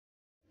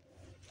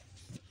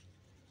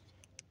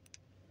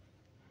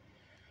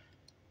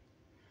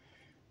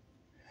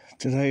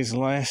Today's the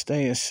last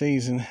day of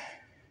season.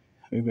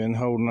 We've been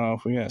holding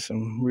off. We got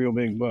some real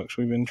big bucks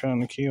we've been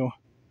trying to kill.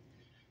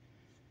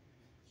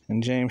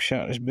 And James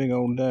shot this big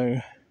old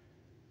doe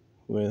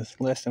with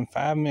less than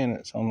 5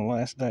 minutes on the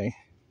last day.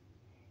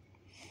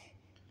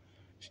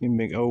 She's a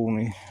big old one.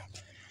 He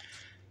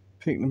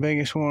picked the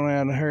biggest one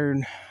out of the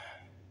herd.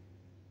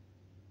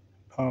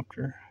 Popped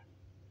her.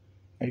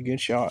 Had a good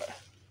shot.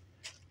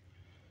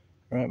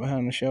 Right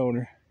behind the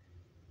shoulder.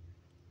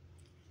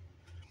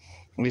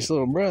 His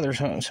little brother's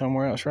hunting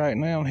somewhere else right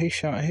now, and he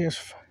shot his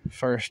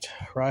first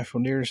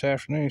rifle deer this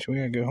afternoon, so we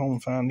gotta go home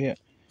and find it.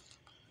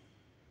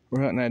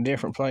 We're hunting at a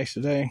different place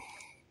today.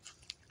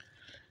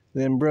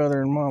 Then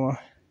brother and mama.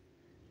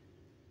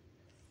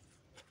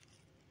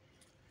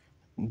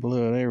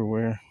 Blood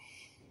everywhere.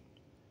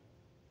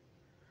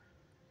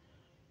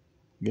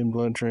 Good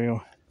blood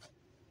trail.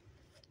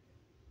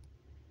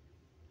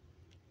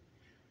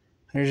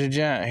 There's a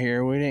giant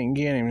here. We didn't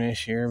get him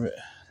this year, but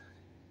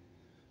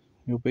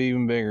he'll be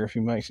even bigger if he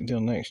makes it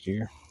till next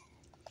year.